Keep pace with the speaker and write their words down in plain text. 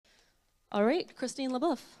All right, Christine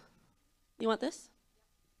LeBoeuf. You want this?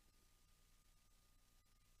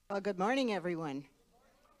 Well, good morning, everyone.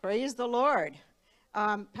 Praise the Lord.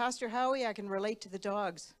 Pastor Howie, I can relate to the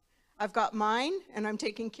dogs. I've got mine, and I'm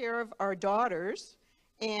taking care of our daughters,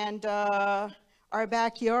 and our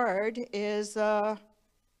backyard is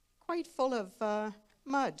quite full of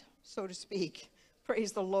mud, so to speak.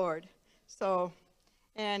 Praise the Lord. So,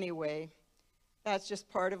 anyway, that's just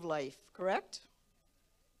part of life, correct?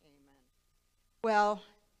 Amen. Well,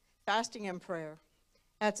 fasting and prayer.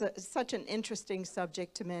 That's such an interesting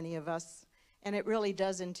subject to many of us, and it really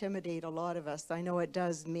does intimidate a lot of us. I know it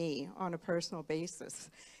does me on a personal basis.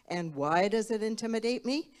 And why does it intimidate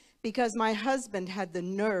me? Because my husband had the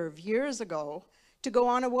nerve years ago to go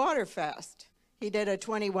on a water fast. He did a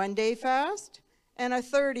 21-day fast and a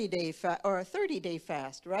 30-day or a 30-day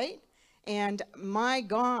fast, right? And my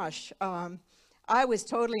gosh, I was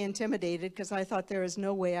totally intimidated because I thought there is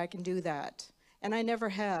no way I can do that. And I never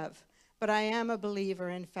have. But I am a believer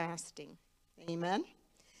in fasting. Amen.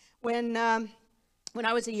 When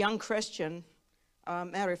I was a young Christian,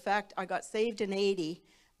 matter of fact, I got saved in 80,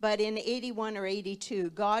 but in 81 or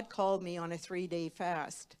 82, God called me on a 3-day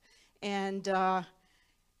fast. And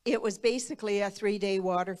it was basically a 3-day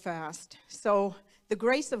water fast. So the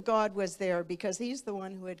grace of God was there because he's the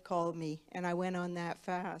one who had called me, and I went on that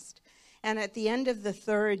fast. And at the end of the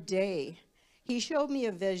 3rd day, he showed me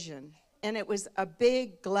a vision. And it was a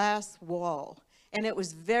big glass wall, and it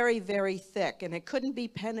was very, very thick, and it couldn't be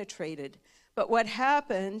penetrated. But what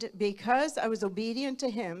happened, because I was obedient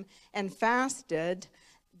to him and fasted,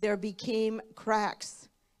 there became cracks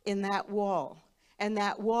in that wall, and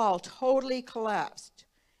that wall totally collapsed.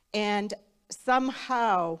 And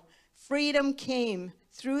somehow, freedom came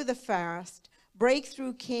through the fast,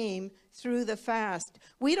 breakthrough came through the fast.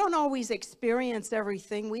 We don't always experience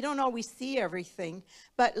everything. We don't always see everything.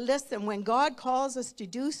 But listen, when God calls us to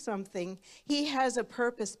do something, he has a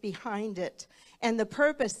purpose behind it. And the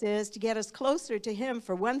purpose is to get us closer to him,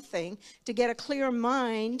 for one thing, to get a clear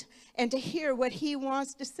mind, and to hear what he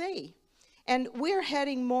wants to say. And we're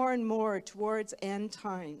heading more and more towards end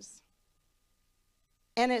times.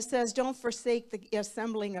 And it says, don't forsake the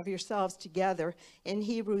assembling of yourselves together in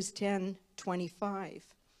Hebrews 10:25.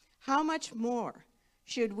 How much more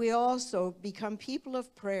should we also become people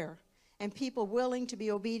of prayer and people willing to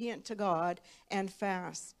be obedient to God and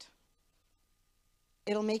fast?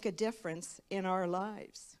 It'll make a difference in our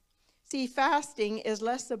lives. See, fasting is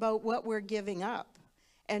less about what we're giving up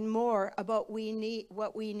and more about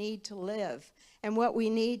what we need to live. And what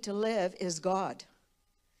we need to live is God.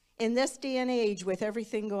 In this day and age, with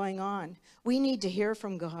everything going on, we need to hear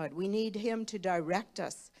from God. We need him to direct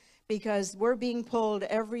us, because we're being pulled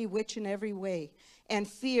every which and every way. And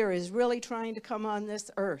fear is really trying to come on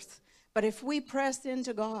this earth. But if we press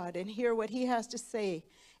into God and hear what he has to say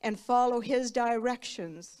and follow his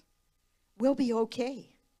directions, we'll be okay.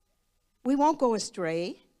 We won't go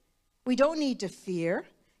astray. We don't need to fear.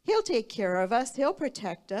 He'll take care of us. He'll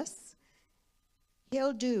protect us.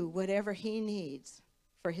 He'll do whatever he needs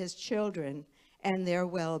for his children and their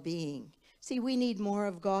well-being. See, we need more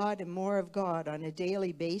of God and more of God on a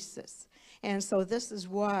daily basis. And so this is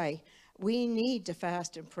why we need to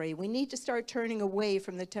fast and pray. We need to start turning away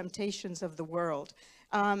from the temptations of the world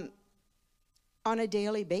on a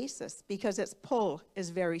daily basis, because its pull is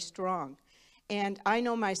very strong. And I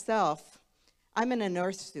know myself, I'm in an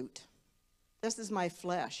earth suit. This is my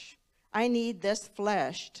flesh. I need this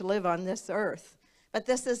flesh to live on this earth. But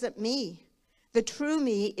this isn't me. The true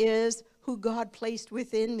me is who God placed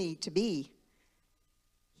within me to be.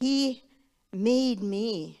 He made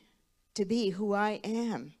me to be who I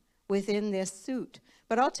am within this suit.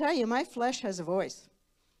 But I'll tell you, my flesh has a voice.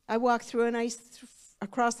 I walk through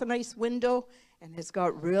across a nice window, and it's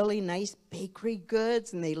got really nice bakery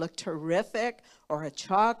goods, and they look terrific, or a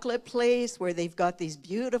chocolate place where they've got these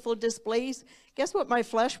beautiful displays. Guess what my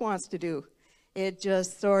flesh wants to do? It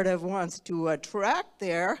just sort of wants to attract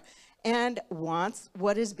there and wants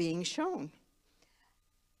what is being shown.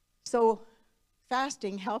 So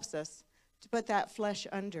fasting helps us to put that flesh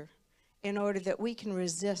under in order that we can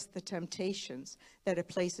resist the temptations that it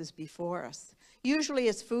places before us. Usually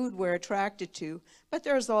it's food we're attracted to, but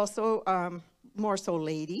there's also, more so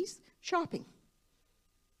ladies, shopping,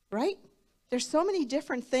 right? There's so many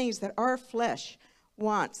different things that our flesh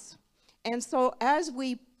wants. And so as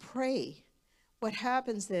we pray, what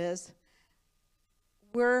happens is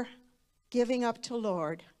we're giving up to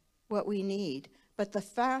Lord what we need, but the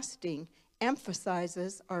fasting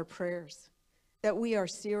emphasizes our prayers, that we are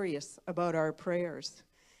serious about our prayers.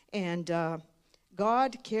 And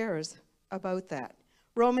God cares about that.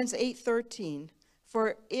 Romans 8:13,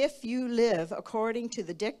 For if you live according to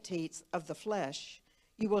the dictates of the flesh,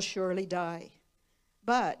 you will surely die.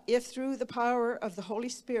 But if through the power of the Holy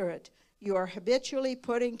Spirit you are habitually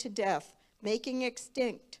putting to death, making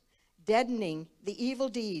extinct, deadening the evil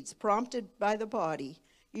deeds prompted by the body,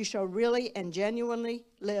 you shall really and genuinely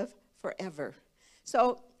live forever.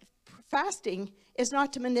 So fasting is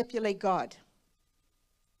not to manipulate God.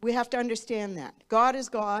 We have to understand that. God is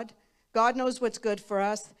God. God knows what's good for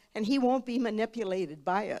us, and he won't be manipulated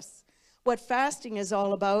by us. What fasting is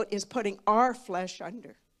all about is putting our flesh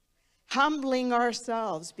under, humbling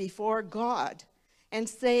ourselves before God and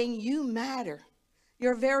saying, you matter.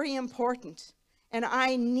 You're very important, and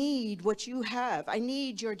I need what you have. I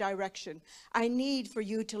need your direction. I need for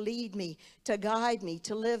you to lead me, to guide me,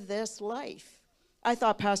 to live this life. I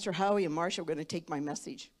thought Pastor Howie and Marcia were going to take my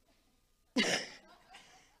message.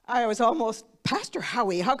 I was almost, Pastor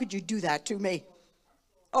Howie, how could you do that to me?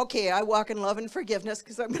 Okay, I walk in love and forgiveness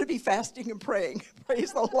because I'm going to be fasting and praying.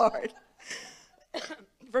 Praise the Lord.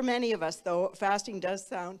 For many of us, though, fasting does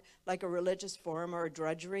sound like a religious form or a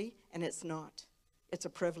drudgery, and it's not. It's a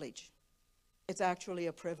privilege. It's actually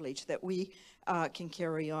a privilege that we can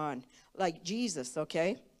carry on. Like Jesus,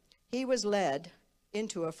 okay? He was led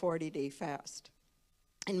into a 40-day fast.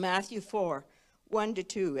 In Matthew 4,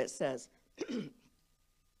 1-2, it says,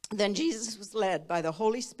 Then Jesus was led by the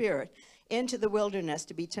Holy Spirit into the wilderness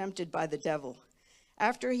to be tempted by the devil.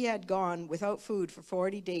 After he had gone without food for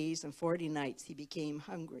 40 days and 40 nights, he became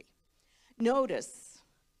hungry. Notice,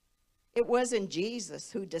 it wasn't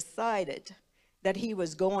Jesus who decided that he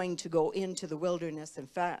was going to go into the wilderness and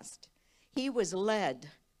fast. He was led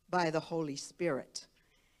by the Holy Spirit.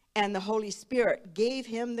 And the Holy Spirit gave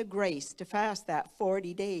him the grace to fast that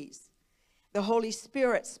 40 days. The Holy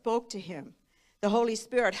Spirit spoke to him. The Holy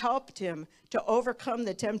Spirit helped him to overcome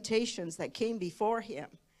the temptations that came before him.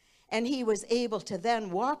 And he was able to then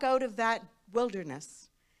walk out of that wilderness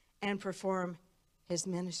and perform his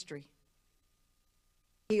ministry.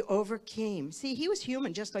 He overcame. See, he was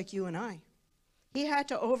human just like you and I. He had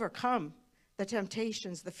to overcome the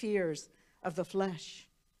temptations, the fears of the flesh.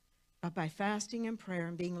 But by fasting and prayer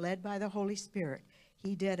and being led by the Holy Spirit,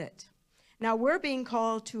 he did it. Now we're being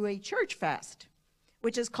called to a church fast,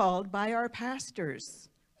 which is called by our pastors,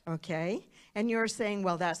 okay? And you're saying,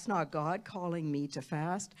 well, that's not God calling me to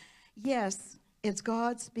fast. Yes, it's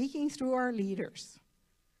God speaking through our leaders,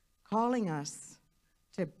 calling us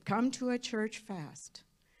to come to a church fast,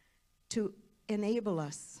 to enable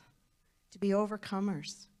us to be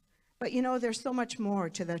overcomers. But you know, there's so much more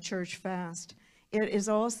to the church fast. It is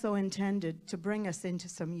also intended to bring us into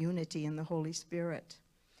some unity in the Holy Spirit.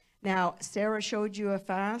 Now, Sarah showed you a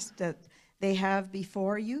fast that they have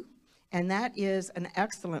before you, and that is an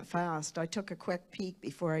excellent fast. I took a quick peek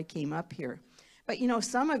before I came up here. But you know,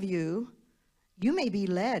 some of you may be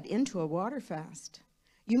led into a water fast.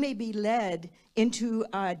 You may be led into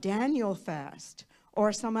a Daniel fast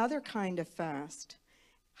or some other kind of fast.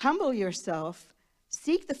 Humble yourself,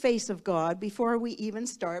 seek the face of God before we even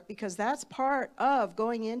start, because that's part of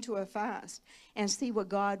going into a fast, and see what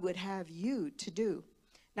God would have you to do.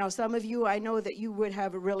 Now, some of you, I know that you would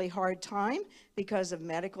have a really hard time because of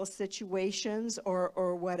medical situations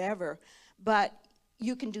or whatever, but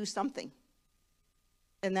you can do something.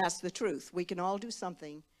 And that's the truth. We can all do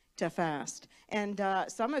something to fast. And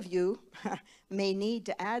some of you may need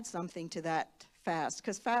to add something to that fast,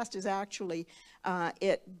 because fast is actually,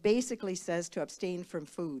 it basically says to abstain from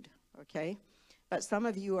food, okay? But some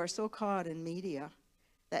of you are so caught in media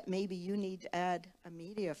that maybe you need to add a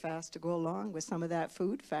media fast to go along with some of that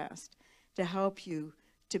food fast to help you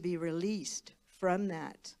to be released from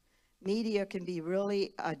that. Media can be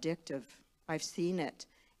really addictive. I've seen it.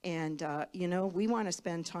 And, you know, we want to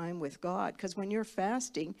spend time with God, because when you're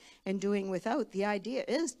fasting and doing without, the idea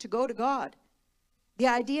is to go to God. The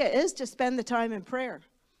idea is to spend the time in prayer,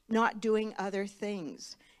 not doing other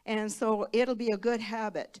things. And so it'll be a good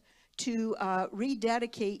habit to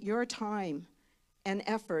rededicate your time and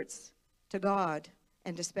efforts to God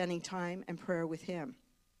and to spending time and prayer with him.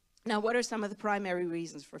 Now, what are some of the primary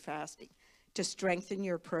reasons for fasting? To strengthen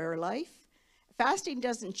your prayer life. Fasting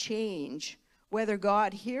doesn't change whether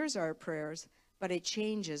God hears our prayers, but it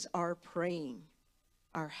changes our praying,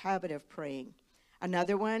 our habit of praying.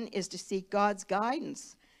 Another one is to seek God's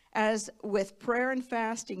guidance. As with prayer and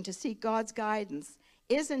fasting, to seek God's guidance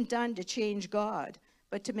isn't done to change God,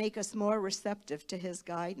 but to make us more receptive to his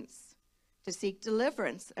guidance. To seek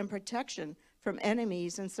deliverance and protection from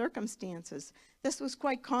enemies and circumstances. This was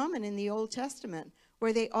quite common in the Old Testament,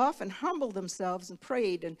 where they often humbled themselves and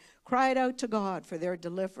prayed and cried out to God for their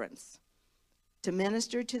deliverance. To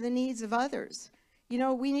minister to the needs of others. You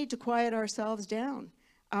know, we need to quiet ourselves down.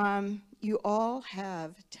 You all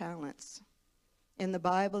have talents. In the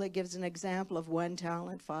Bible, it gives an example of 1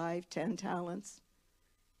 talent, 5, 10 talents.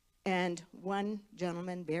 And one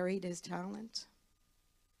gentleman buried his talent.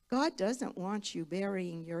 God doesn't want you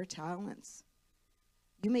burying your talents.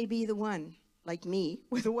 You may be the one, like me,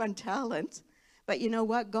 with 1 talent. But you know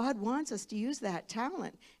what? God wants us to use that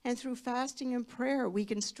talent. And through fasting and prayer, we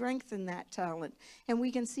can strengthen that talent. And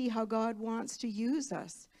we can see how God wants to use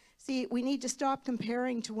us. See, we need to stop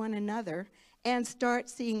comparing to one another and start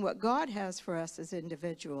seeing what God has for us as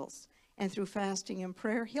individuals. And through fasting and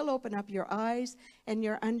prayer, he'll open up your eyes and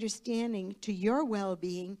your understanding to your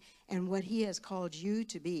well-being and what he has called you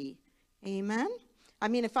to be. Amen? I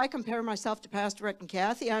mean, if I compare myself to Pastor Rick and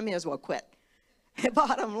Kathy, I may as well quit.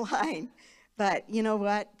 Bottom line. But you know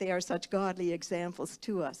what? They are such godly examples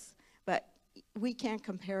to us. But we can't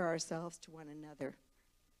compare ourselves to one another.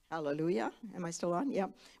 Hallelujah. Am I still on?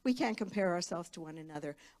 Yep. We can't compare ourselves to one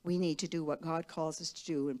another. We need to do what God calls us to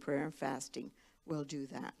do in prayer and fasting. We'll do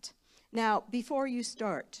that. Now, before you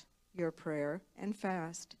start your prayer and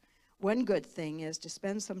fast, one good thing is to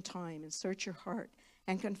spend some time and search your heart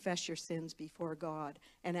and confess your sins before God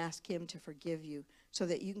and ask him to forgive you so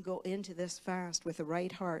that you can go into this fast with a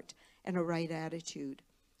right heart and a right attitude.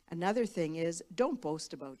 Another thing is, don't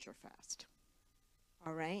boast about your fast.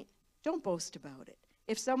 All right? Don't boast about it.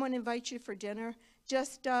 If someone invites you for dinner,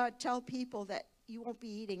 just tell people that you won't be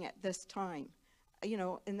eating at this time. You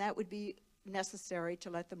know, and that would be necessary to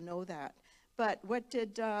let them know that. But what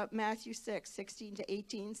did Matthew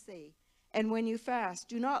 6:16-18 say? And when you fast,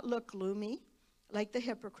 do not look gloomy like the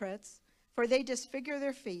hypocrites, for they disfigure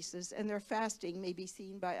their faces, and their fasting may be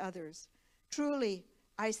seen by others. Truly,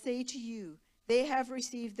 I say to you, they have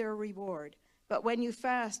received their reward. But when you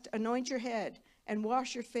fast, anoint your head and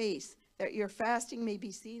wash your face, that your fasting may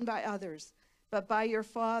be seen by others, but by your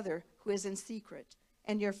Father who is in secret.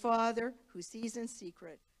 And your Father who sees in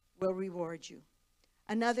secret will reward you.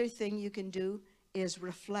 Another thing you can do is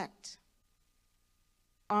reflect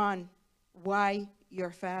on why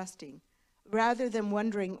you're fasting. Rather than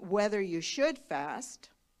wondering whether you should fast,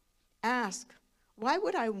 ask, why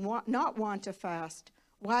would I not want to fast?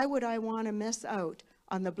 Why would I want to miss out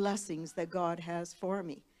on the blessings that God has for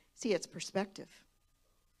me? See, it's perspective.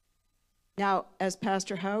 Now, as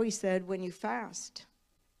Pastor Howie said, when you fast,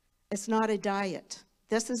 it's not a diet.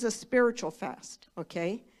 This is a spiritual fast,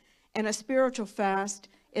 okay? And a spiritual fast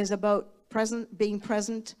is about being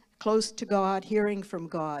present, close to God, hearing from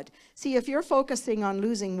God. See, if you're focusing on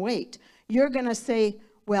losing weight, you're going to say,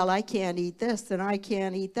 well, I can't eat this and I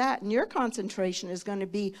can't eat that. And your concentration is going to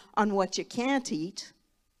be on what you can't eat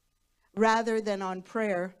rather than on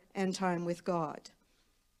prayer and time with God.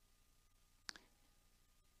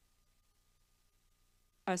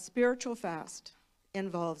 A spiritual fast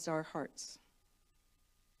involves our hearts.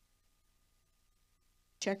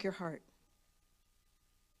 Check your heart.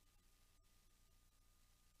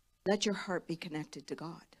 Let your heart be connected to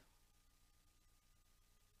God.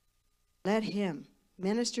 Let him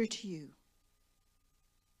minister to you.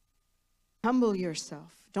 Humble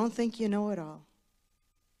yourself. Don't think you know it all.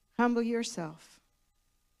 Humble yourself.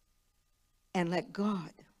 And let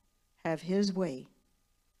God have his way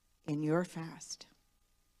in your fast.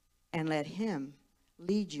 And let him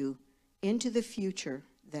lead you into the future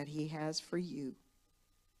that he has for you.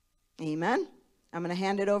 Amen? I'm going to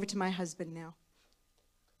hand it over to my husband now.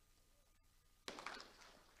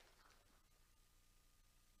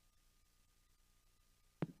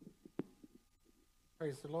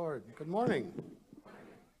 Praise the Lord. Good morning.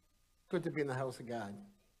 Good to be in the house of God.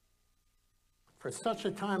 For such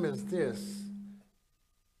a time as this,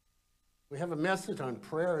 we have a message on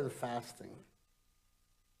prayer and fasting,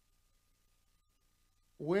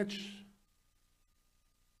 which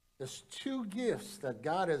is 2 gifts that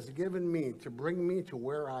God has given me to bring me to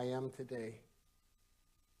where I am today.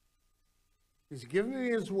 He's given me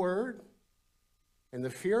his word and the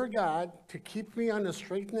fear of God to keep me on the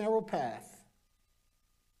straight and narrow path.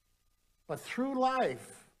 But through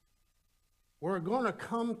life, we're going to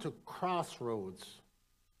come to crossroads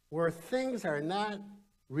where things are not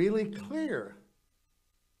really clear.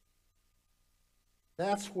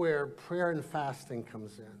 That's where prayer and fasting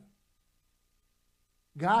comes in.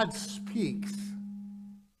 God speaks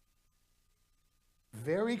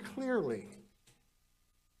very clearly.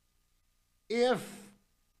 If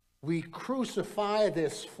we crucify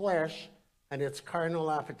this flesh and its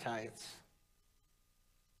carnal appetites.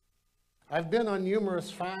 I've been on numerous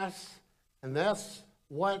fasts, and that's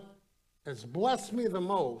what has blessed me the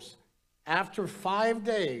most. After 5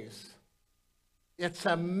 days, it's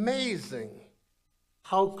amazing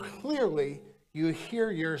how clearly you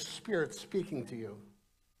hear your spirit speaking to you.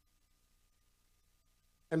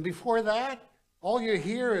 And before that, all you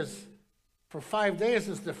hear is, for 5 days,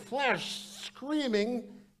 is the flesh screaming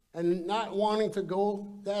and not wanting to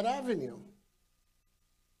go that avenue.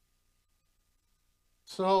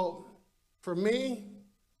 So, for me,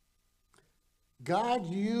 God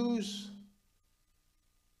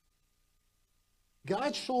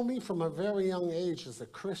showed me from a very young age as a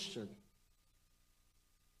Christian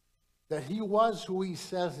that he was who he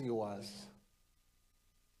says he was.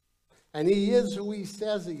 And he is who he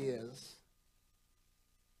says he is.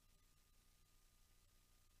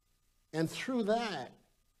 And through that,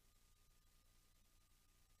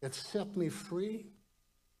 it set me free.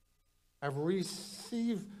 I've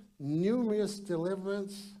received numerous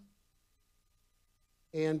deliverance.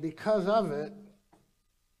 And because of it,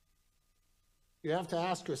 you have to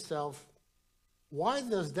ask yourself, why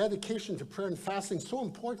is dedication to prayer and fasting so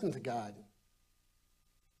important to God?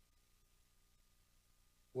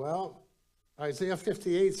 Well, Isaiah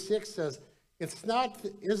 58:6 says,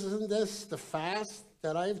 isn't this the fast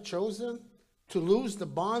that I have chosen? To loose the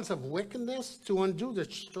bonds of wickedness, to undo the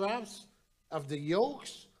straps of the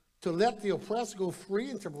yokes, to let the oppressed go free,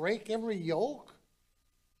 and to break every yoke?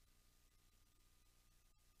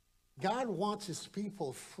 God wants his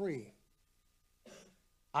people free.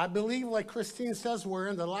 I believe, like Christine says, we're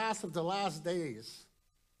in the last of the last days.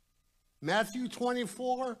 Matthew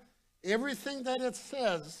 24, everything that it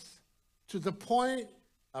says, to the point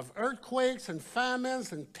of earthquakes and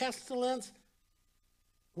famines and pestilence,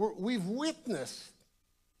 we've witnessed.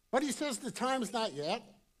 But he says the time's not yet.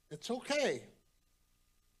 It's okay.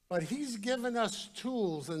 But he's given us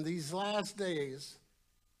tools in these last days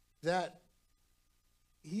that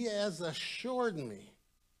he has assured me,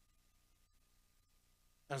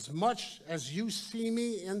 as much as you see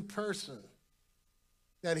me in person,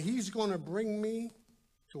 that he's going to bring me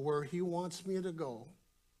to where he wants me to go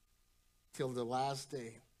till the last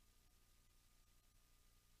day.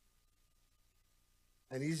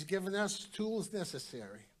 And he's given us tools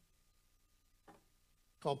necessary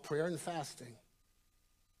called prayer and fasting.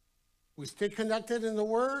 We stay connected in the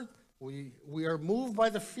Word. We are moved by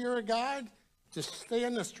the fear of God to stay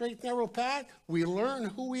on the straight, narrow path. We learn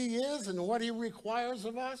who he is and what he requires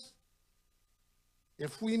of us.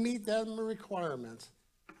 If we meet them requirements,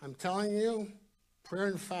 I'm telling you, prayer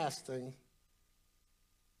and fasting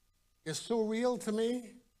is so real to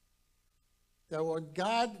me that when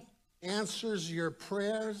God answers your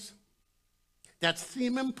prayers that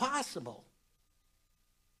seem impossible,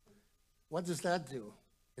 what does that do?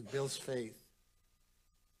 It builds faith.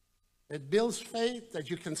 It builds faith that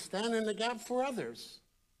you can stand in the gap for others.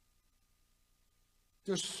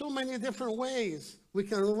 There's so many different ways we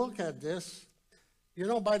can look at this. You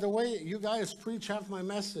know, by the way, you guys preach half my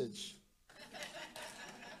message.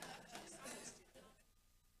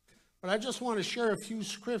 But I just want to share a few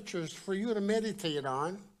scriptures for you to meditate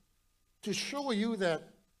on to show you that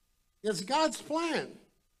it's God's plan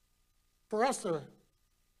for us to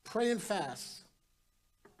pray and fast.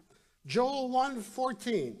 Joel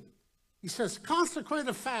 1:14. He says, consecrate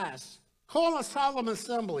a fast, call a solemn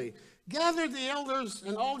assembly, gather the elders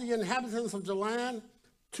and all the inhabitants of the land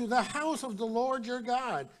to the house of the Lord your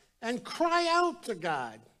God, and cry out to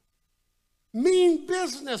God. Mean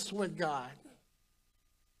business with God.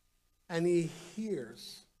 And he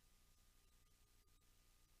hears.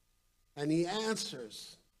 And he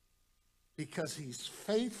answers because he's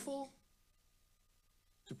faithful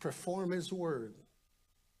to perform his word.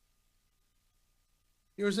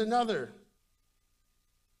 Here's another.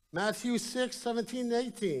 Matthew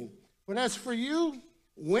 6:17-18. But as for you,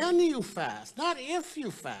 when you fast, not if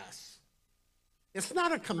you fast. It's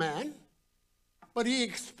not a command, but he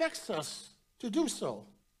expects us to do so.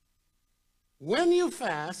 When you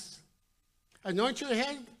fast, anoint your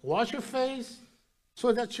head, wash your face,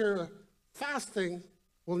 so that your fasting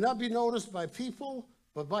will not be noticed by people,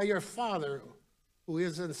 but by your Father who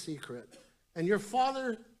is in secret. And your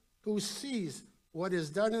Father who sees what is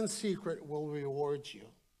done in secret will reward you.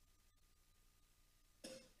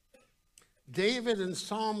 David in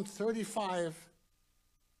Psalm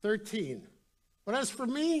 35:13. But as for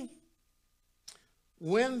me,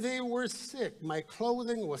 when they were sick, my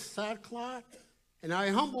clothing was sackcloth, and I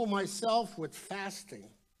humble myself with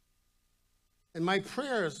fasting. And my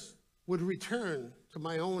prayers would return to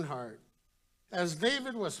my own heart. As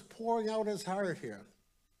David was pouring out his heart here,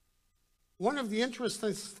 one of the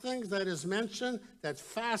interesting things that is mentioned, that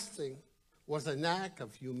fasting was an act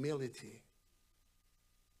of humility.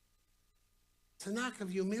 It's an act of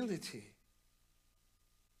humility.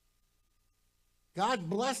 God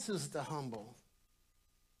blesses the humble.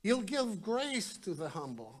 He'll give grace to the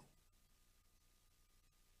humble.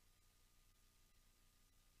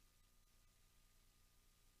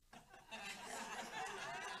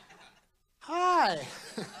 Hi.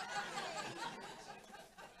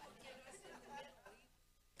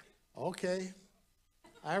 Okay.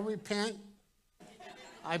 I repent.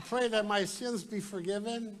 I pray that my sins be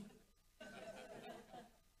forgiven.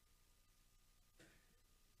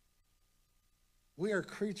 We are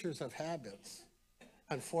creatures of habits.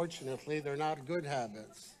 Unfortunately, they're not good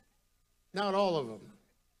habits. Not all of them.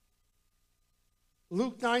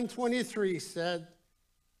 Luke 9:23 said,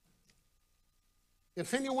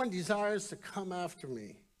 if anyone desires to come after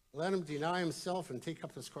me, let him deny himself and take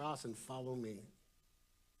up his cross and follow me.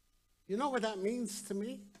 You know what that means to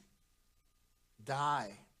me?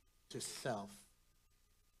 Die to self.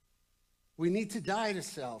 We need to die to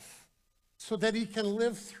self so that he can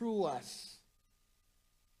live through us.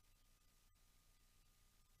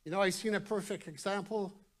 You know, I seen a perfect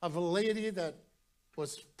example of a lady that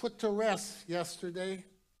was put to rest yesterday.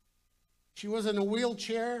 She was in a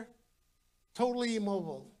wheelchair, totally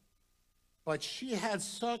immobile, but she had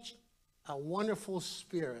such a wonderful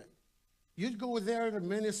spirit. You'd go there to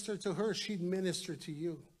minister to her, she'd minister to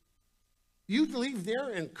you. You'd leave there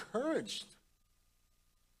encouraged.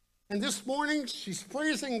 And this morning, she's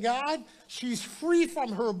praising God. She's free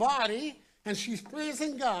from her body, and she's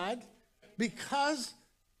praising God because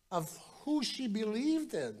of who she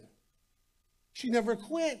believed in. She never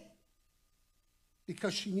quit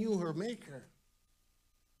because she knew her Maker.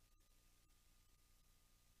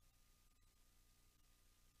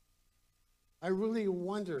 I really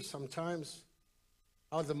wonder sometimes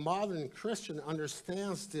how the modern Christian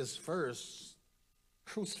understands this verse,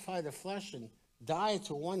 crucify the flesh and die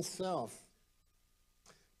to oneself.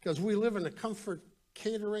 Because we live in a comfort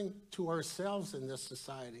catering to ourselves in this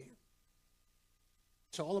society.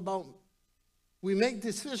 It's all about, we make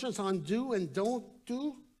decisions on do and don't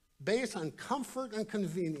do based on comfort and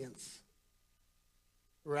convenience,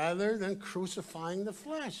 rather than crucifying the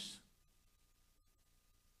flesh.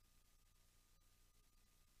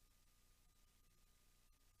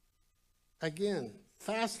 Again,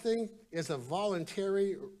 fasting is a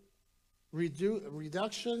voluntary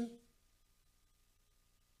reduction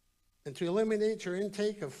and to eliminate your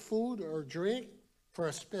intake of food or drink for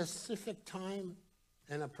a specific time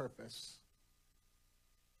and a purpose.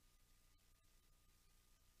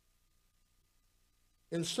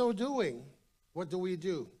 In so doing, what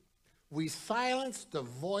do? We silence the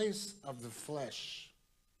voice of the flesh.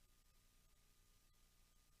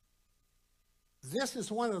 This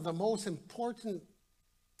is one of the most important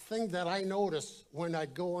things that I notice when I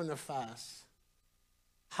go on a fast.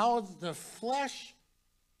 How the flesh,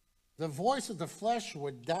 the voice of the flesh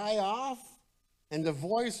would die off, and the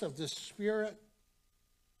voice of the Spirit,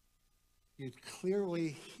 you'd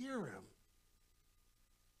clearly hear him.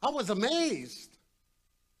 I was amazed.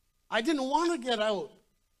 I didn't want to get out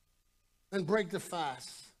and break the fast,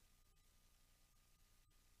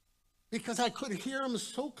 because I could hear him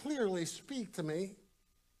so clearly speak to me.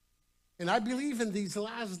 And I believe in these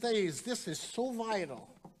last days, this is so vital.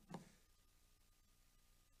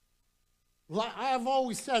 I have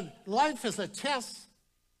always said, life is a test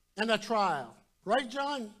and a trial. Right,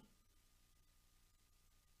 John?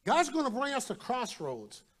 God's going to bring us to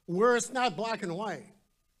crossroads where it's not black and white,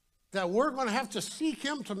 that we're going to have to seek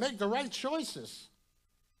him to make the right choices.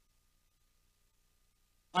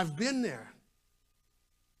 I've been there.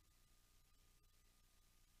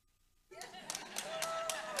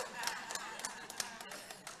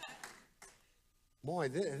 Boy,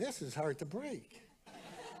 this is hard to break.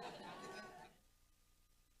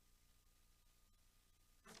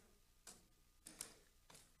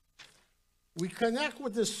 We connect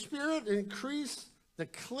with the Spirit, increase the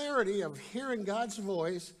clarity of hearing God's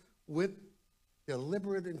voice with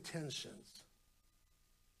deliberate intentions.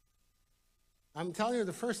 I'm telling you,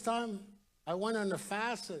 the first time I went on the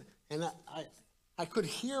fast and I could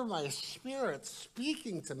hear my spirit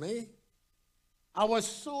speaking to me, I was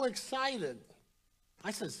so excited. I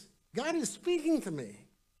says, God is speaking to me.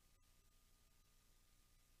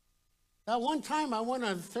 That one time I went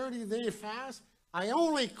on a 30-day fast, I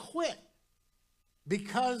only quit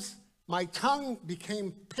because my tongue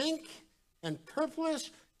became pink and purplish,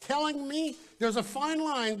 telling me there's a fine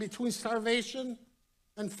line between starvation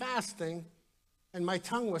and fasting, and my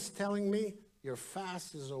tongue was telling me, your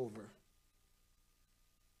fast is over.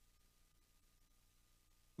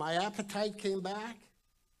 My appetite came back,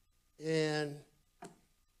 and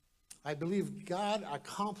I believe God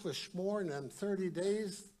accomplished more in them 30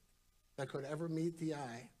 days than could ever meet the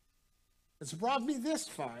eye. It's brought me this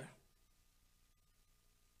far.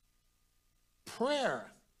 prayer.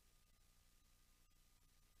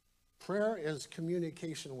 Prayer is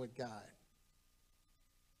communication with God.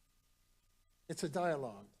 It's a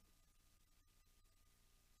dialogue.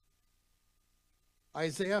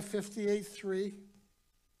 Isaiah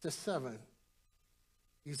 58:3-7.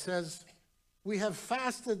 He says, we have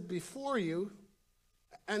fasted before you,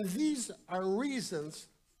 and these are reasons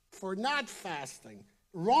for not fasting.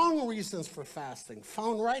 Wrong reasons for fasting,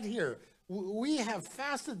 found right here. We have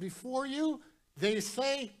fasted before you. They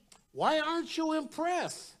say, why aren't you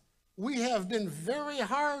impressed? We have been very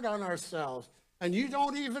hard on ourselves, and you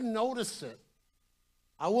don't even notice it.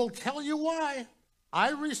 I will tell you why.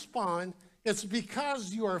 I respond, it's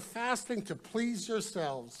because you are fasting to please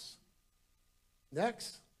yourselves.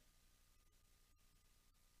 Next.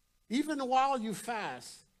 Even while you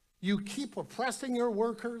fast, you keep oppressing your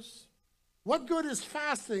workers. What good is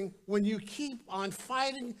fasting when you keep on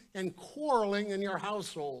fighting and quarreling in your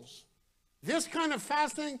households? This kind of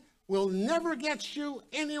fasting will never get you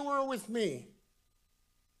anywhere with me,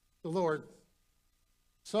 the Lord.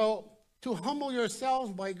 So, to humble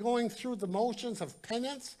yourselves by going through the motions of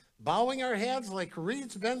penance, bowing our heads like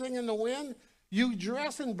reeds bending in the wind, you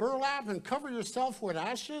dress in burlap and cover yourself with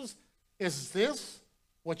ashes. Is this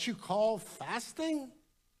what you call fasting?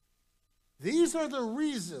 These are the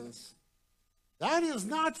reasons. That is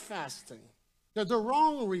not fasting. They're the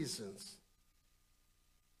wrong reasons.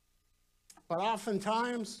 But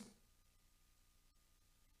oftentimes,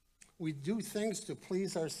 we do things to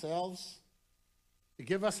please ourselves, to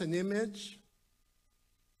give us an image,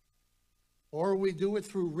 or we do it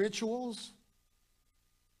through rituals.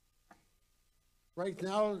 Right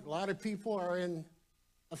now, a lot of people are in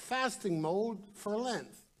a fasting mode for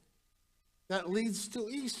Lent. That leads to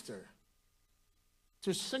Easter,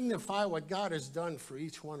 to signify what God has done for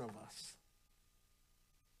each one of us.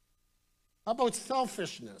 How about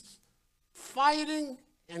selfishness? Fighting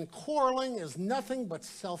and quarreling is nothing but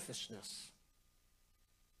selfishness.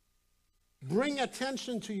 Bring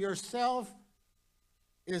attention to yourself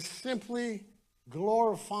is simply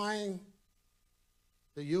glorifying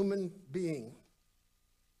the human being.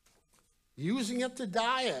 Using it to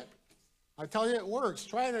diet. I tell you, it works.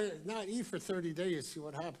 Try to not eat for 30 days, see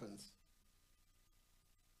what happens.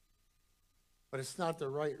 But it's not the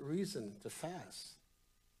right reason to fast.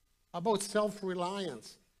 How about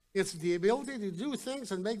self-reliance? It's the ability to do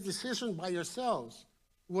things and make decisions by yourselves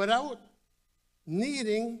without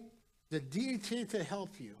needing the deity to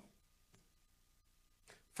help you.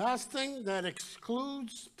 Fasting that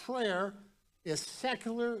excludes prayer is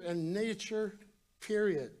secular in nature,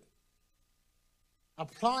 period.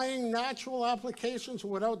 Applying natural applications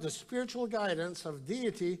without the spiritual guidance of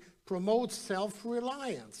deity promotes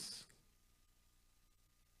self-reliance.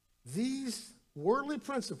 These worldly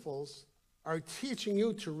principles are teaching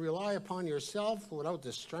you to rely upon yourself without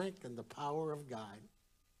the strength and the power of God.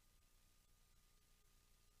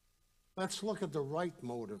 Let's look at the right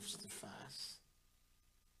motives to fast.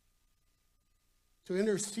 To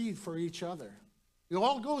intercede for each other. You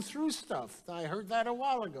all go through stuff. I heard that a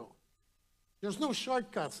while ago. There's no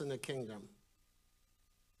shortcuts in the kingdom.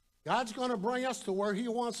 God's going to bring us to where he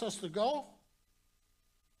wants us to go,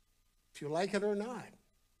 if you like it or not.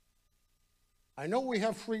 I know we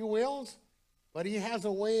have free wills, but he has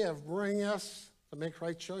a way of bringing us to make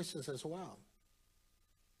right choices as well.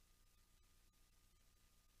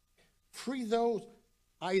 Free those.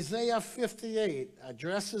 Isaiah 58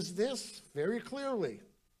 addresses this very clearly.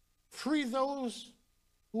 Free those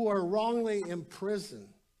who are wrongly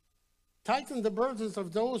imprisoned. Tighten the burdens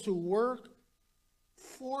of those who work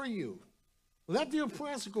for you. Let the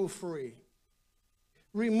oppressed go free.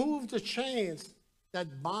 Remove the chains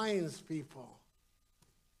that binds people.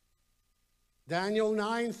 Daniel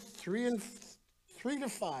 9,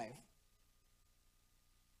 3-5.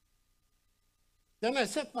 Then I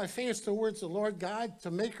set my face towards the Lord God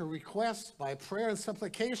to make a request by prayer and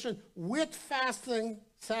supplication with fasting,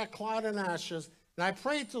 sackcloth, and ashes. And I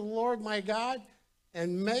prayed to the Lord my God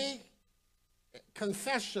and made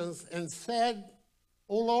confessions and said,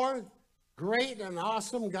 O Lord, great and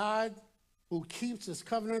awesome God, who keeps his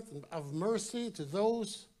covenant of mercy to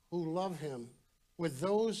those who love him, with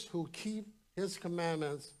those who keep his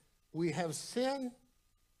commandments, we have sinned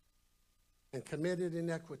and committed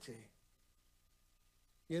iniquity.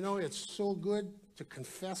 You know, it's so good to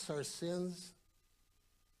confess our sins.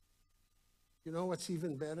 You know what's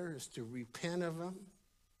even better is to repent of them,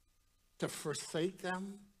 to forsake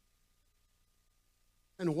them,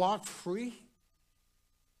 and walk free,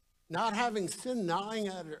 not having sin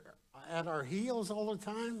gnawing at our heels all the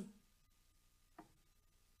time.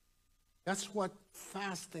 That's what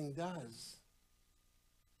fasting does.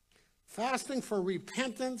 Fasting for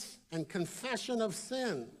repentance and confession of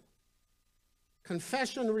sin.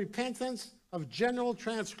 Confession and repentance of general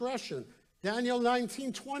transgression. Daniel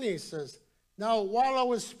 19:20 says, now while I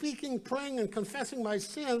was speaking, praying, and confessing my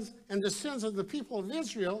sins and the sins of the people of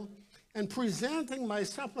Israel, and presenting my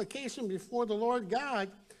supplication before the Lord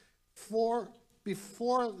God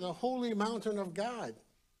before the holy mountain of God.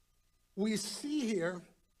 We see here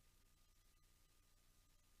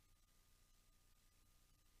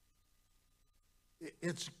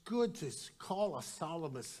it's good to call a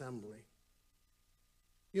solemn assembly.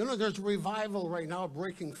 You know, there's revival right now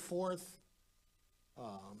breaking forth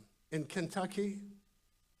in Kentucky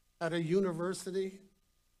at a university.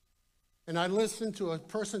 And I listened to a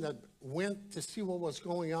person that went to see what was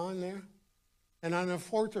going on there. And on the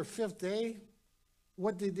fourth or fifth day,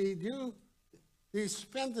 what did they do? They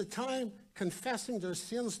spent the time confessing their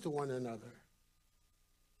sins to one another.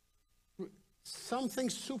 Something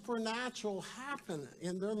supernatural happened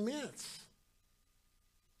in their midst.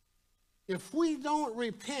 If we don't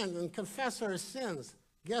repent and confess our sins,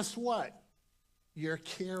 guess what? You're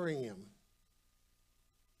carrying them.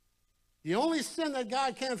 The only sin that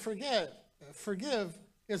God can't forgive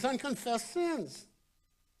is unconfessed sins.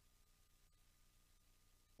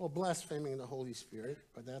 Well, blaspheming the Holy Spirit,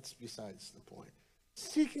 but that's besides the point.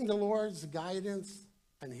 Seeking the Lord's guidance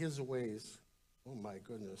and his ways. Oh my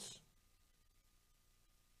goodness.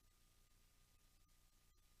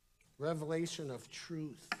 Revelation of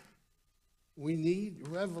truth. We need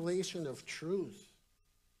revelation of truth.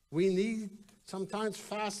 We need sometimes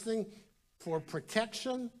fasting for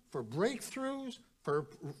protection, for breakthroughs, for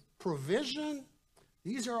provision.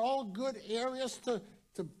 These are all good areas to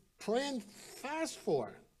pray and fast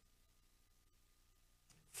for.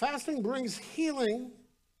 Fasting brings healing,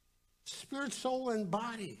 spirit, soul, and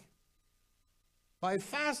body. By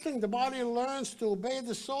fasting, the body learns to obey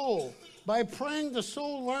the soul. By praying, the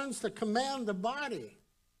soul learns to command the body.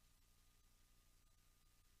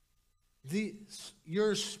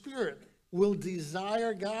 Your spirit will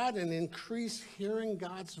desire God and increase hearing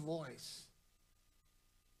God's voice.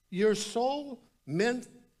 Your soul,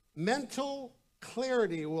 mental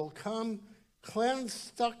clarity will come, cleanse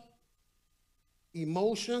stuck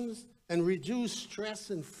emotions, and reduce stress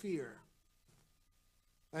and fear.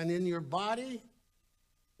 And in your body,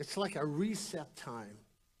 it's like a reset time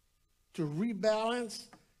to rebalance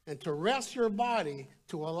and to rest your body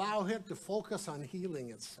to allow it to focus on healing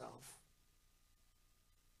itself.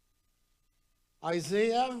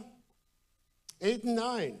 Isaiah 8 and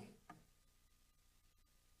 9.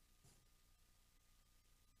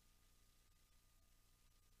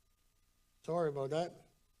 Sorry about that.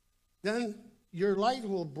 Then your light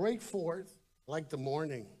will break forth like the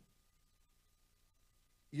morning.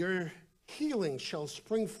 Your healing shall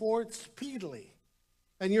spring forth speedily,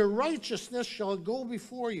 and your righteousness shall go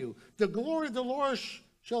before you. The glory of the Lord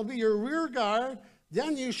shall be your rear guard.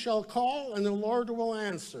 Then you shall call, and the Lord will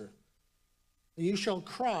answer. And you shall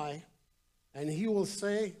cry, and he will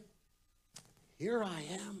say, here I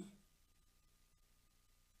am.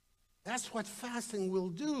 That's what fasting will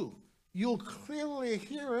do. You'll clearly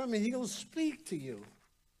hear him, and he'll speak to you.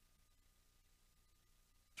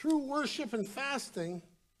 Through worship and fasting,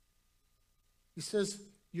 he says,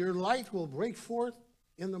 your light will break forth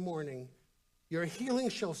in the morning. Your healing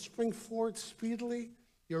shall spring forth speedily.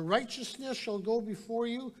 Your righteousness shall go before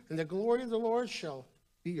you, and the glory of the Lord shall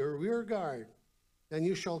be your rear guard. Then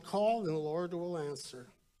you shall call, and the Lord will answer.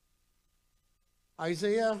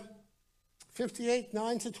 Isaiah 58,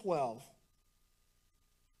 9 to 12.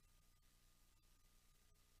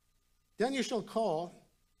 Then you shall call,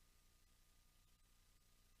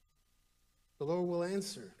 the Lord will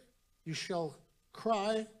answer. You shall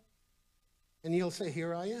cry, and he'll say,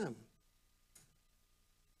 here I am.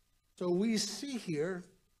 So we see here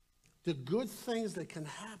the good things that can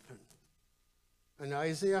happen. In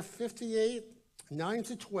Isaiah 58, 9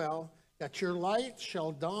 to 12, that your light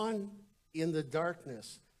shall dawn in the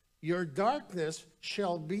darkness. Your darkness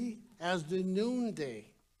shall be as the noonday.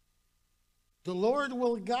 The Lord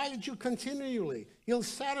will guide you continually. He'll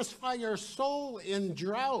satisfy your soul in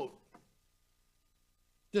drought.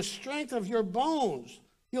 The strength of your bones,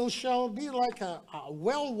 He shall be like a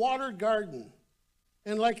well-watered garden,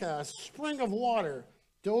 and like a spring of water.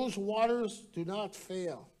 Those waters do not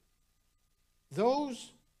fail.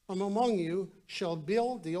 Those from among you shall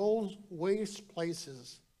build the old waste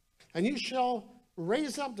places, and you shall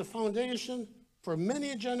raise up the foundation for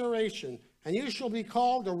many a generation, and you shall be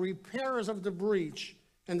called the repairers of the breach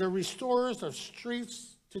and the restorers of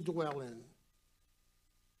streets to dwell in.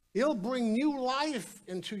 He'll bring new life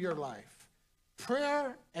into your life.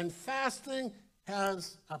 Prayer and fasting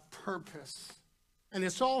has a purpose. And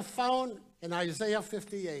it's all found in Isaiah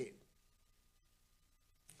 58.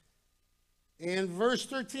 In verse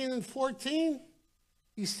 13 and 14,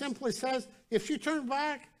 he simply says, if you turn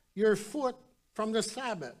back your foot from the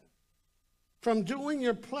Sabbath, from doing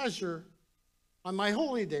your pleasure on my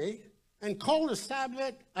holy day, and call the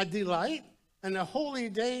Sabbath a delight, and the holy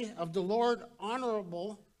day of the Lord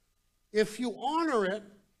honorable, if you honor it,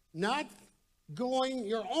 not going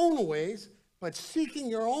your own ways, but seeking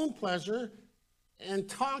your own pleasure and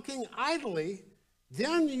talking idly,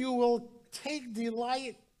 then you will take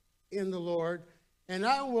delight in the Lord, and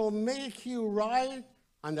I will make you ride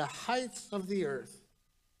on the heights of the earth.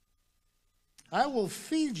 I will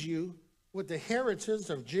feed you with the heritage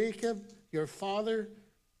of Jacob, your father,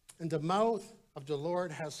 and the mouth of the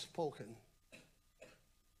Lord has spoken.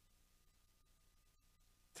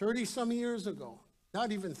 30-some years ago,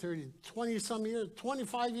 not even 30, 20-some years,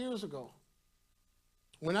 25 years ago,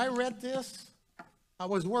 when I read this, I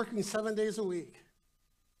was working 7 days a week,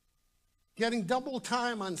 getting double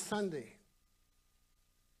time on Sunday.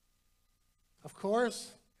 Of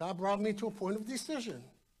course, God brought me to a point of decision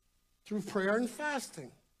through prayer and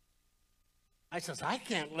fasting. I says, I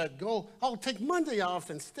can't let go. I'll take Monday off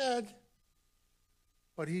instead.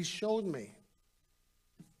 But he showed me.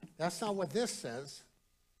 That's not what this says.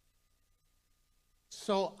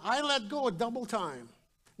 So I let go of double time.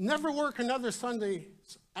 Never work another Sunday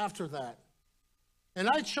after that. And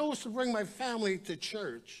I chose to bring my family to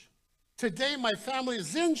church. Today, my family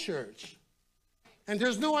is in church. And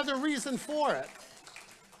there's no other reason for it.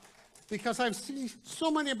 Because I've seen so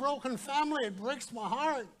many broken families, it breaks my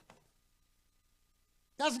heart.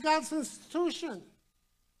 That's God's institution.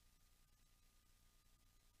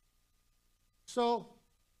 So,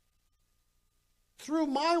 through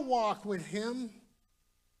my walk with him,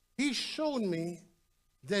 he showed me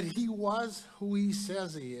that he was who he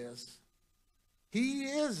says he is. He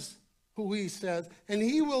is who he says, and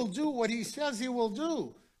he will do what he says he will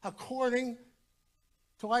do, according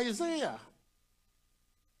to Isaiah.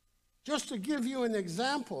 Just to give you an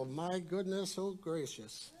example, my goodness, oh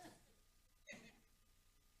gracious.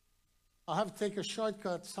 I'll have to take a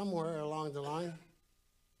shortcut somewhere along the line.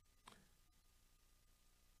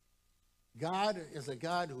 God is a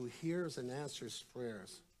God who hears and answers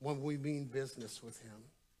prayers when we mean business with him.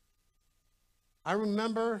 I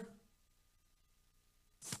remember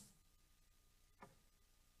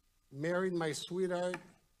married my sweetheart.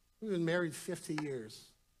 We've been married 50 years.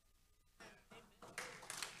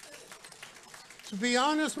 To be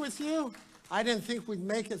honest with you, I didn't think we'd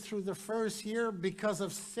make it through the first year because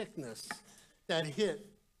of sickness that hit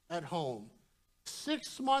at home.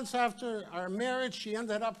 6 months after our marriage, she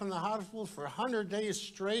ended up in the hospital for 100 days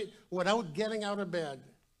straight without getting out of bed.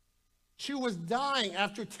 She was dying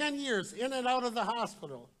after 10 years in and out of the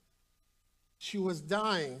hospital. She was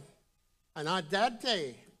dying. And on that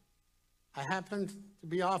day, I happened to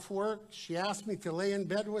be off work. She asked me to lay in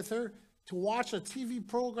bed with her to watch a TV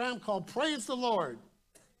program called Praise the Lord.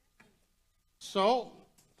 So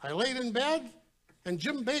I laid in bed, and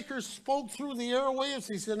Jim Bakker spoke through the airwaves.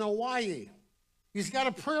 He's in Hawaii. He's got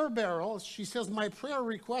a prayer barrel. She says, my prayer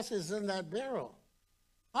request is in that barrel.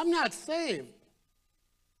 I'm not saved.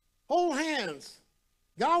 Hold hands.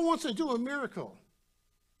 God wants to do a miracle.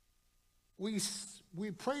 We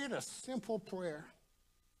prayed a simple prayer.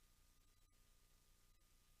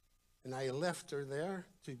 And I left her there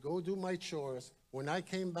to go do my chores. When I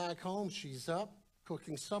came back home, she's up,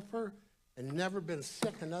 cooking supper, and never been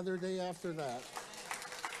sick another day after that.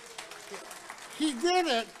 He did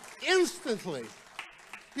it instantly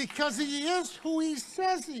because he is who he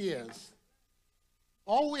says he is.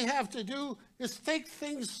 All we have to do is take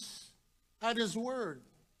things at his word.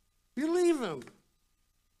 Believe him.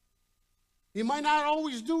 He might not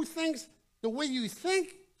always do things the way you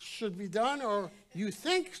think should be done or you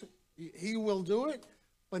think he will do it,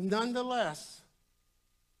 but nonetheless,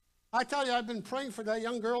 I tell you, I've been praying for that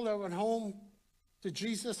young girl that went home to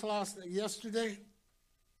Jesus yesterday.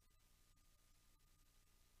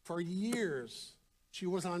 For years, she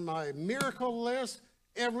was on my miracle list.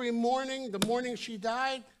 Every morning, the morning she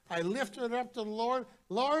died, I lifted her up to the Lord.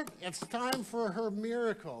 Lord, it's time for her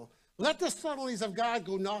miracle. Let the suddenlies of God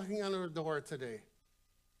go knocking on her door today.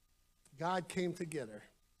 God came to get her.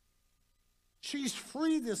 She's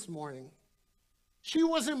free this morning. She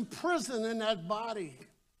was imprisoned in that body.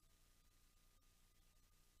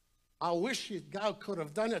 I wish God could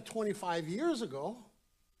have done it 25 years ago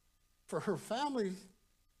for her family.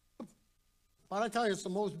 But I tell you, it's the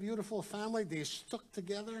most beautiful family. They stuck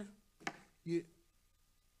together.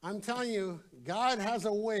 I'm telling you, God has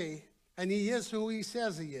a way, and he is who he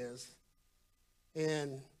says he is.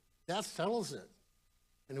 And that settles it.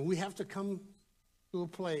 And we have to come to a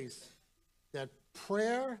place that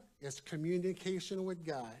prayer is communication with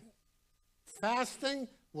God. Fasting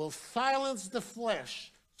will silence the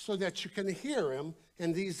flesh so that you can hear him.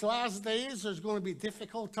 In these last days, there's going to be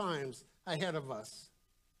difficult times ahead of us.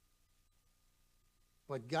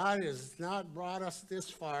 But God has not brought us this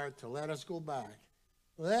far to let us go back.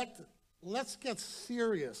 Let's get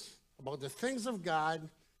serious about the things of God.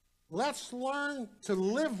 Let's learn to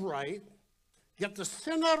live right. Get the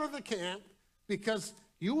sin out of the camp, because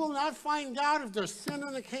you will not find God if there's sin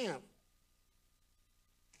in the camp.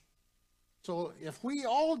 So if we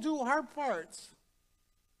all do our parts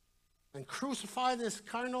and crucify this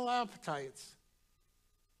carnal appetites,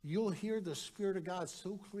 you'll hear the Spirit of God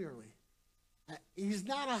so clearly. He's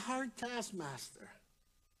not a hard taskmaster.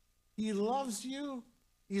 He loves you.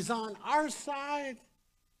 He's on our side.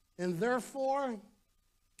 And therefore,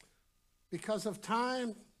 because of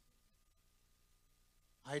time,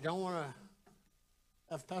 I don't want to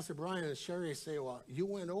have Pastor Brian and Sherry say, well, you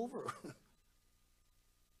went over.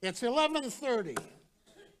 It's 11:30.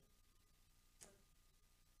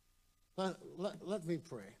 Let me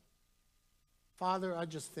pray. Father, I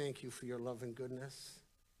just thank you for your love and goodness.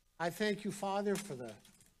 I thank you, Father, for the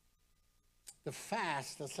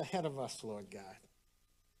fast that's ahead of us, Lord God.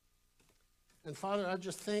 And Father, I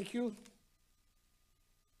just thank you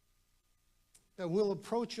that we'll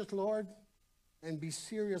approach it, Lord, and be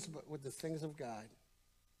serious with the things of God.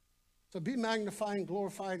 So be magnified and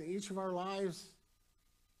glorified in each of our lives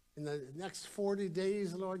in the next 40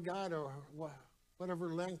 days, Lord God, or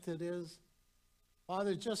whatever length it is.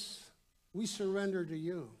 Father, we surrender to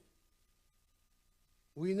you.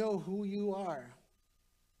 We know who you are.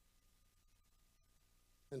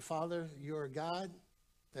 And Father, you're a God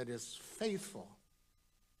that is faithful,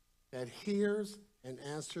 that hears and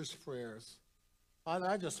answers prayers. Father,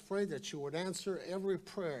 I just pray that you would answer every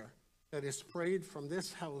prayer that is prayed from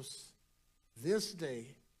this house this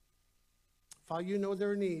day. Father, you know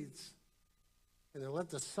their needs. And then let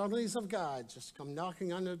the suddenlies of God just come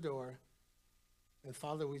knocking on their door. And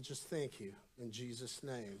Father, we just thank you in Jesus'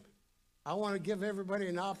 name. I want to give everybody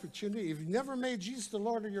an opportunity. If you've never made Jesus the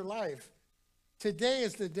Lord of your life, today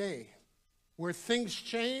is the day where things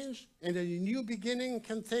change and a new beginning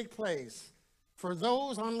can take place. For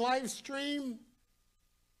those on live stream,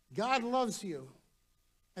 God loves you.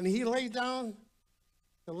 And he laid down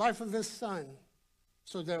the life of his son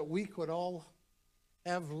so that we could all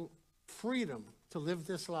have freedom to live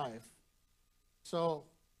this life. So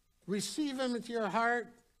receive him into your heart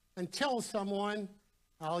and tell someone.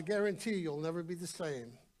 I'll guarantee you'll never be the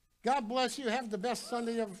same. God bless you. Have the best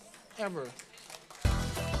Sunday ever.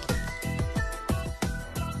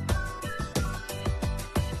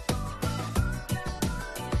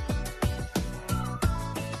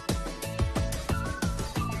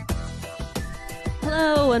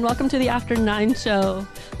 Hello, and welcome to the After 9 show.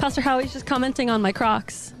 Pastor Howie's just commenting on my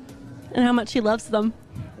Crocs and how much he loves them.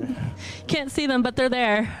 Can't see them, but they're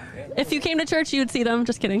there. If you came to church, you would see them.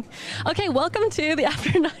 Just kidding. Okay, welcome to the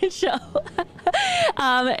After 9 show.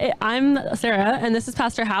 I'm Sarah, and this is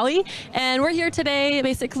Pastor Howie, and we're here today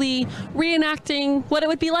basically reenacting what it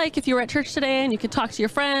would be like if you were at church today and you could talk to your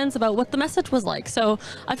friends about what the message was like. So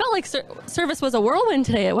I felt like service was a whirlwind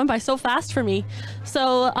today. It went by so fast for me.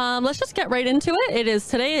 So let's just get right into it.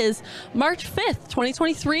 Today is March 5th,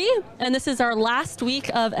 2023, and this is our last week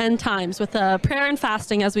of End Times with prayer and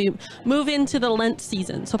fasting as we move into the Lent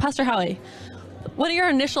season. So Pastor Howie, what are your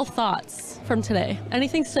initial thoughts from today?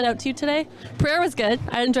 Anything stood out to you today? Prayer was good.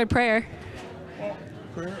 I enjoyed prayer. Well,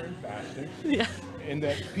 prayer and fasting. Yeah. And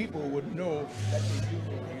that people would know that they do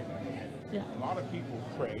their hands on hand. Yeah. A lot of people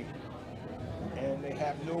pray and they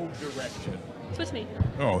have no direction. Switch me.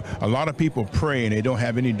 Oh, a lot of people pray and they don't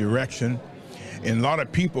have any direction. And a lot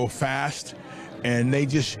of people fast and they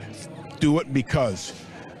just do it because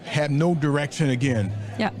have no direction again.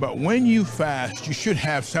 Yeah. But when you fast, you should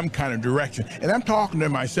have some kind of direction. And I'm talking to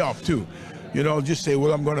myself too. You know, just say,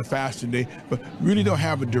 well, I'm going to fast today, but really don't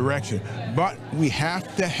have a direction. But we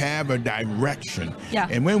have to have a direction. Yeah.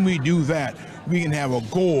 And when we do that, we can have a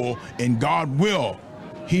goal, and God will.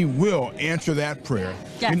 He will answer that prayer.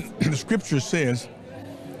 Yes. And the scripture says,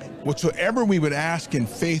 whatsoever we would ask in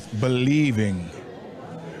faith, believing,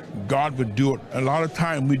 God would do it. A lot of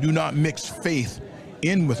time we do not mix faith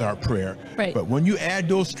in with our prayer. Right. But when you add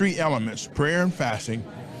those three elements, prayer and fasting,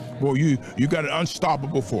 well, you got an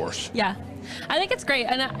unstoppable force. Yeah. I think it's great.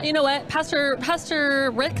 And you know what?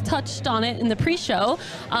 Pastor Rick touched on it in the pre-show.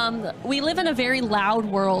 We live in a very loud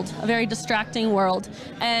world, a very distracting world.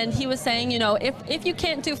 And he was saying, you know, if you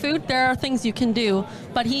can't do food, there are things you can do.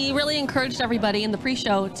 But he really encouraged everybody in the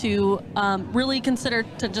pre-show to really consider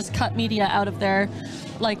to just cut media out of their,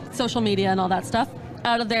 like social media and all that stuff,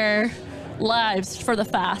 out of their lives for the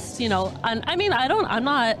fast, you know. And I mean, I'm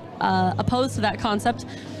not opposed to that concept,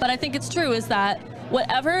 but I think it's true is that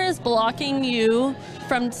whatever is blocking you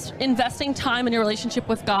from investing time in your relationship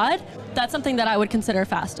with God, that's something that I would consider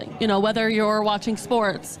fasting. You know, whether you're watching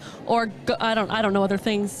sports or I don't know other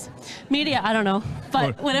things, media, I don't know.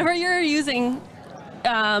 But whenever you're using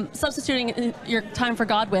substituting your time for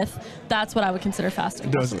God with, that's what I would consider fasting.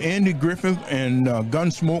 Does Andy Griffith and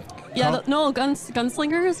Gunsmoke count? No,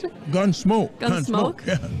 Gunslinger? Gunsmoke. Gunsmoke?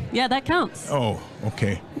 Yeah. Yeah, that counts. Oh,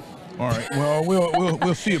 okay. All right. Well,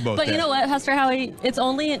 we'll see about that. But you know what, Pastor Howie? It's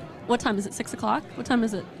only, what time is it? 6 o'clock? What time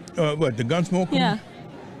is it? What, the Gunsmoke? Yeah.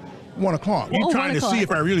 1 o'clock. You're trying 1 to see if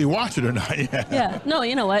I really watch it or not. Yeah. Yeah. No,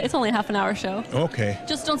 you know what? It's only a half-an-hour show. Okay.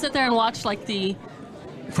 Just don't sit there and watch like the...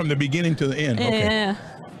 From the beginning to the end. Okay. Yeah.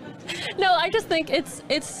 No, I just think it's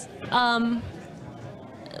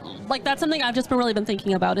like that's something I've just been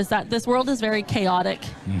thinking about, is that this world is very chaotic.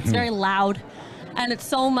 It's very loud. And it's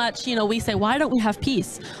so much, you know, we say, why don't we have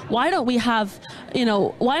peace? Why don't we have, you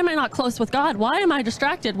know, why am I not close with God? Why am I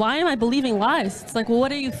distracted? Why am I believing lies? It's like, well,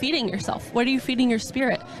 what are you feeding yourself? What are you feeding your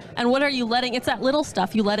spirit? And what are you letting, it's that little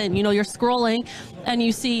stuff you let in. You know, you're scrolling and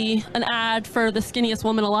you see an ad for the skinniest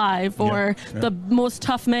woman alive, or the most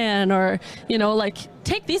tough man, or, you know, like,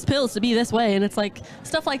 take these pills to be this way. And it's like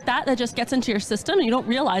stuff like that that just gets into your system and you don't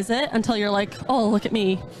realize it until you're like, oh, look at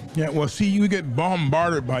me. Yeah, well, see, you get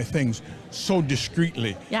bombarded by things so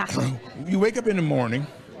discreetly. Yeah. You wake up in the morning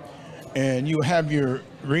and you have your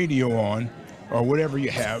radio on or whatever you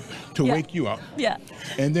have to wake you up. Yeah.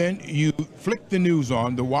 And then you flick the news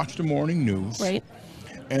on to watch the morning news. Right.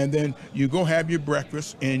 And then you go have your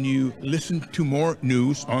breakfast and you listen to more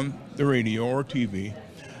news on the radio or TV.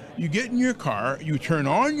 You get in your car, you turn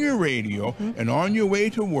on your radio, and on your way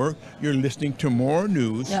to work, you're listening to more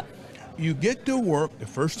news. Yep. You get to work, the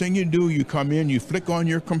first thing you do, you come in, you flick on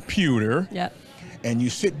your computer, Yep. and you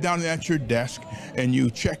sit down at your desk and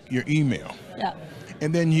you check your email. Yeah.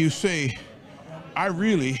 And then you say, I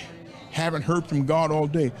really haven't heard from God all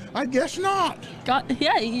day. I guess not. God,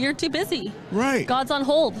 yeah, you're too busy. Right. God's on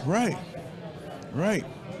hold. Right. Right.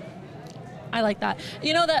 I like that.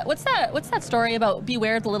 You know that what's that story about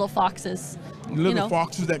beware the little foxes? Little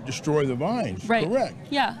foxes that destroy the vines. Right. Correct.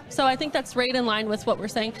 Yeah. So I think that's right in line with what we're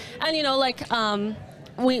saying. And you know, like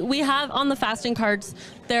we have on the fasting cards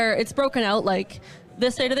there, it's broken out like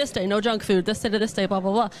this day to this day, no junk food, this day to this day, blah,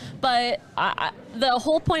 blah, blah. But the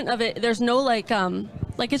whole point of it, there's no like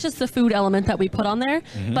it's just the food element that we put on there.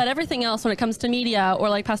 But everything else when it comes to media, or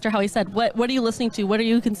like Pastor Howie said, what are you listening to? What are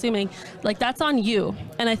you consuming? Like, that's on you.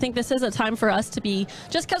 And I think this is a time for us to be,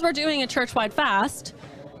 just because we're doing a church-wide fast,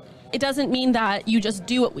 it doesn't mean that you just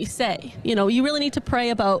do what we say. You know, you really need to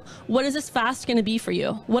pray about, what is this fast going to be for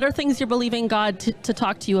you? What are things you're believing God to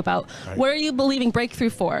talk to you about? Right. What are you believing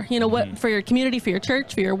breakthrough for? You know, what for your community, for your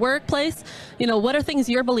church, for your workplace? You know, what are things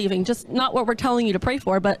you're believing? Just not what we're telling you to pray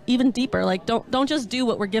for, but even deeper. Like, don't just do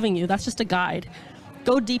what we're giving you. That's just a guide.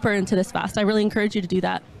 Go deeper into this fast. I really encourage you to do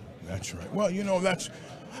that. That's right. Well, you know,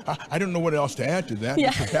 I don't know what else to add to that,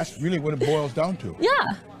 because that's really what it boils down to. Yeah,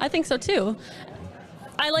 I think so too.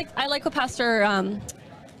 I like what Pastor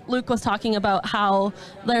Luke was talking about, how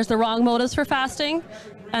there's the wrong motives for fasting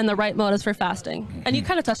and the right motives for fasting. And you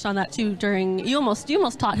kind of touched on that too you almost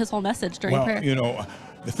taught his whole message during prayer. Well, you know,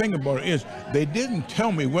 the thing about it is they didn't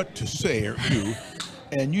tell me what to say or do.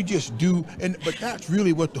 And you just do, but that's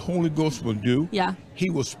really what the Holy Ghost will do. Yeah. He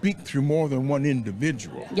will speak through more than one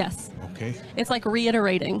individual. Yes. Okay. It's like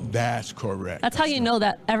reiterating. That's correct. That's how you know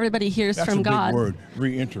that everybody hears from God. That's a big word,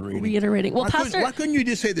 reiterating. Reiterating. Well, why couldn't you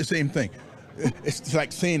just say the same thing? It's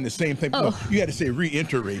like saying the same thing. Oh. No, you had to say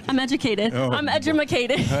reiterate. I'm educated. Oh, I'm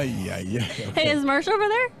edumacated. Yeah. Okay. Hey, is Marsha over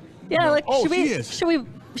there? Yeah. No. Like,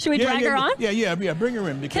 should we drag her on? Yeah, bring her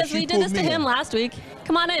in. Because we did this to him last week.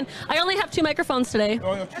 Come on in. I only have 2 microphones today.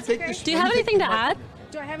 Do you have anything to add?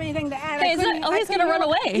 Do I have anything to add? Hey, he's going to run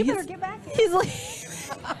away. You better get back here. He's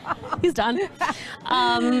like, he's done.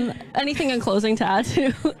 Anything in closing to add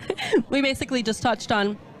to? We basically just touched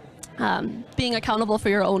on being accountable for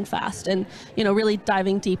your own fast, and, you know, really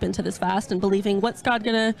diving deep into this fast and believing, what's God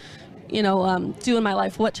going to, you know, do in my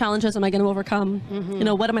life? What challenges am I going to overcome? You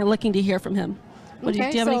know, what am I looking to hear from him? Do you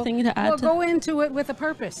have anything to add? Well, to go into it with a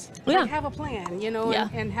purpose. Yeah. Like, have a plan, you know, Yeah.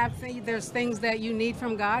 and there's things that you need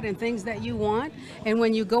from God and things that you want. And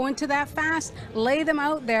when you go into that fast, lay them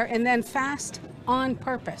out there and then fast on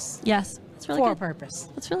purpose. Yes, that's really For good. purpose.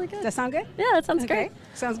 That's really good. Does that sound good? Yeah, that sounds Okay. great.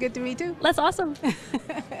 Sounds good to me too. That's awesome.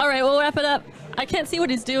 All right, we'll wrap it up. I can't see what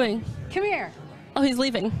he's doing. Come here. Oh, he's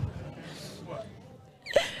leaving.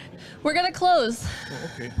 We're gonna close.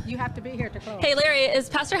 Okay. You have to be here to close. Hey, Larry, is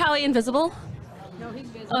Pastor Howie invisible? No, he's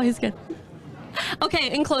busy. Oh, he's good.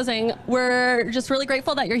 Okay, in closing, we're just really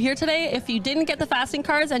grateful that you're here today. If you didn't get the fasting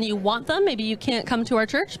cards and you want them, maybe you can't come to our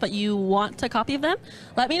church, but you want a copy of them,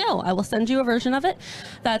 let me know. I will send you a version of it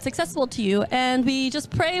that's accessible to you. And we just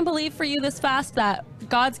pray and believe for you this fast that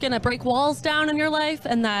God's going to break walls down in your life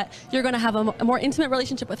and that you're going to have a more intimate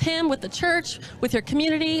relationship with Him, with the church, with your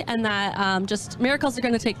community, and that just miracles are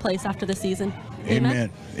going to take place after this season. Amen.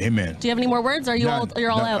 Amen. Do you have any more words? Or are you None. you're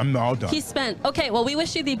all No, out? I'm all done. He's spent. Okay, well, we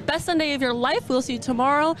wish you the best Sunday of your life. We'll see you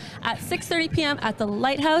tomorrow at 6:30 p.m. at the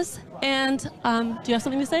Lighthouse. And do you have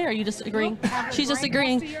something to say, or are you just agreeing? Have a She's just great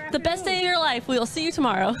agreeing. rest of your The best day of your life. We will see you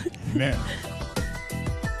tomorrow. Amen.